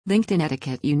LinkedIn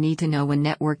etiquette you need to know when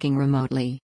networking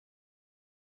remotely.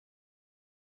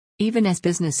 Even as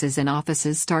businesses and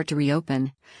offices start to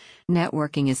reopen,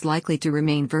 networking is likely to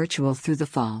remain virtual through the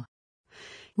fall.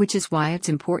 Which is why it's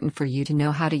important for you to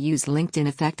know how to use LinkedIn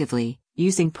effectively,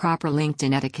 using proper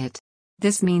LinkedIn etiquette.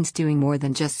 This means doing more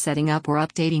than just setting up or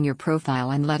updating your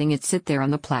profile and letting it sit there on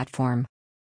the platform.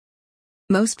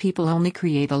 Most people only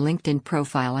create a LinkedIn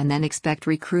profile and then expect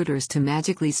recruiters to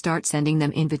magically start sending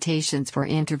them invitations for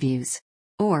interviews.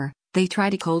 Or, they try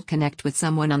to cold connect with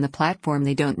someone on the platform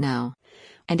they don't know,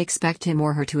 and expect him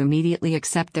or her to immediately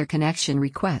accept their connection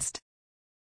request.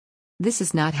 This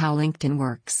is not how LinkedIn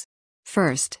works.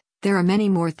 First, there are many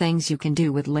more things you can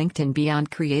do with LinkedIn beyond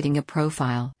creating a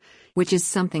profile, which is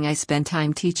something I spend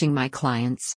time teaching my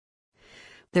clients.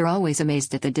 They're always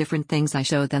amazed at the different things I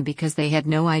show them because they had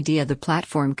no idea the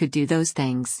platform could do those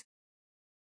things.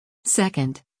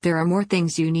 Second, there are more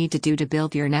things you need to do to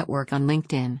build your network on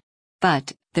LinkedIn.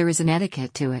 But, there is an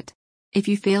etiquette to it. If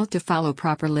you fail to follow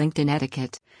proper LinkedIn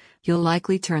etiquette, you'll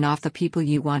likely turn off the people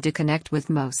you want to connect with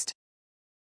most.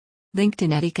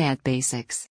 LinkedIn etiquette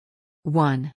basics.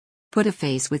 1. Put a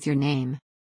face with your name.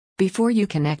 Before you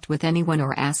connect with anyone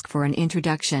or ask for an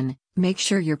introduction, make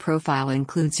sure your profile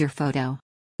includes your photo.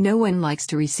 No one likes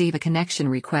to receive a connection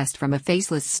request from a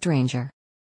faceless stranger.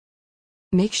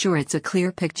 Make sure it's a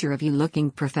clear picture of you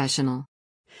looking professional.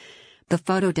 The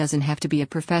photo doesn't have to be a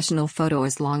professional photo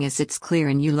as long as it's clear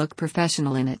and you look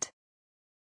professional in it.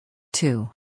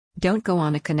 2. Don't go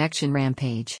on a connection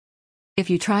rampage. If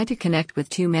you try to connect with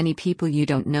too many people you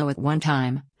don't know at one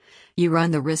time, you run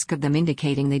the risk of them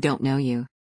indicating they don't know you.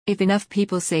 If enough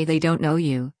people say they don't know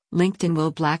you, LinkedIn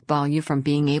will blackball you from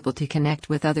being able to connect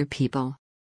with other people.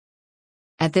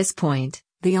 At this point,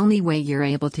 the only way you're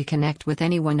able to connect with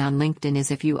anyone on LinkedIn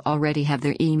is if you already have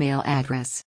their email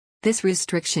address. This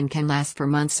restriction can last for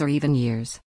months or even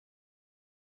years.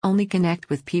 Only connect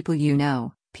with people you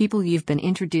know, people you've been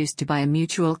introduced to by a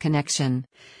mutual connection,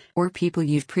 or people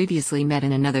you've previously met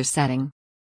in another setting.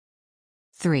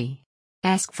 3.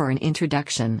 Ask for an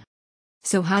introduction.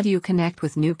 So how do you connect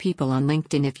with new people on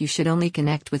LinkedIn if you should only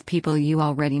connect with people you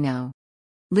already know?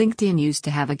 LinkedIn used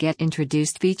to have a Get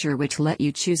Introduced feature which let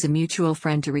you choose a mutual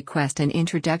friend to request an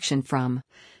introduction from,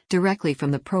 directly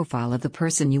from the profile of the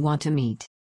person you want to meet.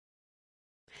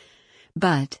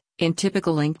 But, in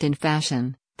typical LinkedIn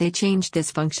fashion, they changed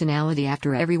this functionality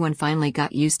after everyone finally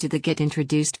got used to the Get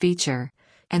Introduced feature,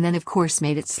 and then of course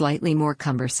made it slightly more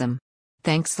cumbersome.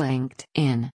 Thanks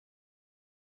LinkedIn.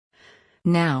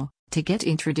 Now, to get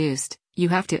introduced, you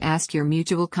have to ask your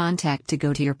mutual contact to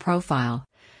go to your profile,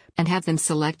 and have them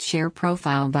select Share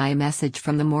Profile via message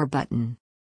from the More button.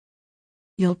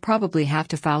 You'll probably have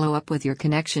to follow up with your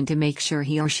connection to make sure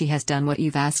he or she has done what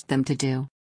you've asked them to do.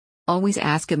 Always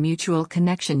ask a mutual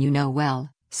connection you know well,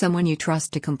 someone you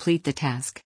trust to complete the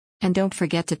task. And don't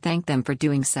forget to thank them for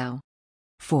doing so.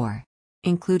 4.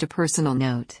 Include a personal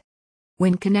note.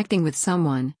 When connecting with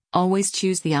someone, always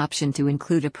choose the option to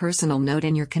include a personal note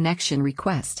in your connection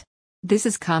request. This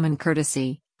is common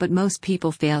courtesy, but most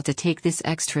people fail to take this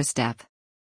extra step.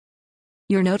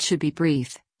 Your note should be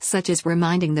brief, such as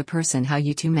reminding the person how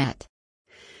you two met.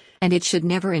 And it should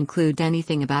never include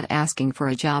anything about asking for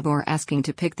a job or asking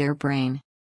to pick their brain.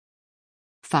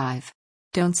 5.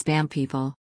 Don't spam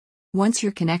people. Once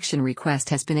your connection request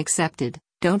has been accepted,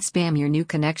 don't spam your new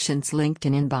connection's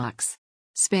LinkedIn inbox.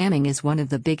 Spamming is one of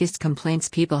the biggest complaints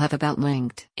people have about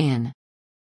LinkedIn.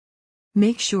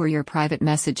 Make sure your private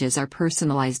messages are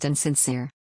personalized and sincere.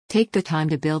 Take the time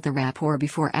to build the rapport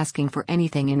before asking for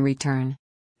anything in return.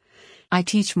 I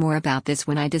teach more about this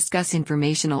when I discuss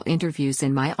informational interviews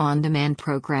in my on-demand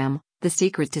program, The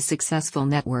Secret to Successful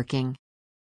Networking.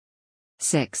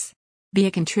 6. Be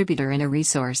a contributor and a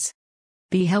resource.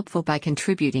 Be helpful by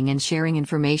contributing and sharing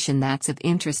information that's of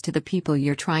interest to the people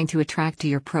you're trying to attract to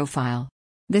your profile.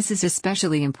 This is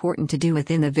especially important to do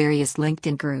within the various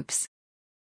LinkedIn groups.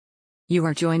 You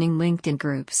are joining LinkedIn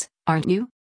groups, aren't you?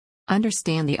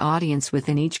 Understand the audience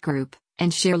within each group,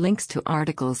 and share links to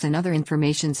articles and other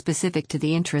information specific to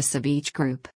the interests of each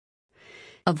group.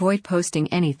 Avoid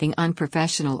posting anything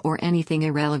unprofessional or anything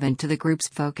irrelevant to the group's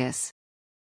focus.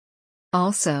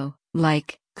 Also,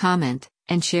 like, comment,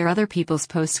 and share other people's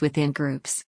posts within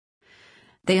groups.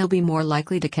 They'll be more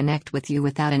likely to connect with you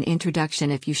without an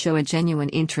introduction if you show a genuine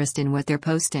interest in what they're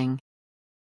posting.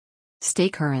 Stay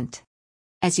current.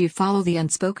 As you follow the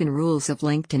unspoken rules of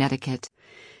LinkedIn etiquette,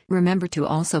 remember to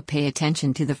also pay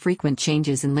attention to the frequent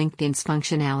changes in LinkedIn's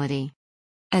functionality.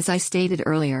 As I stated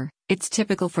earlier, it's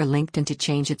typical for LinkedIn to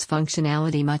change its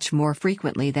functionality much more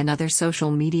frequently than other social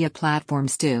media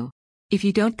platforms do. If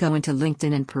you don't go into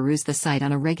LinkedIn and peruse the site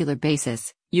on a regular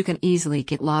basis, you can easily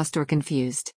get lost or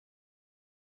confused.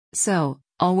 So,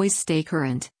 always stay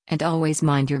current, and always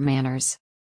mind your manners.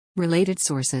 Related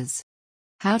sources.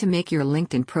 How to make your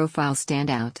LinkedIn profile stand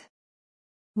out.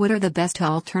 What are the best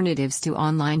alternatives to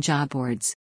online job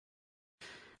boards?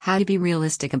 How to be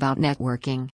realistic about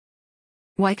networking.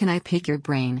 Why can I pick your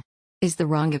brain? Is the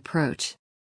wrong approach.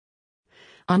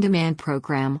 On-demand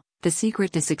program, the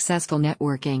secret to successful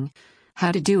networking.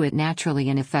 How to do it naturally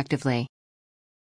and effectively.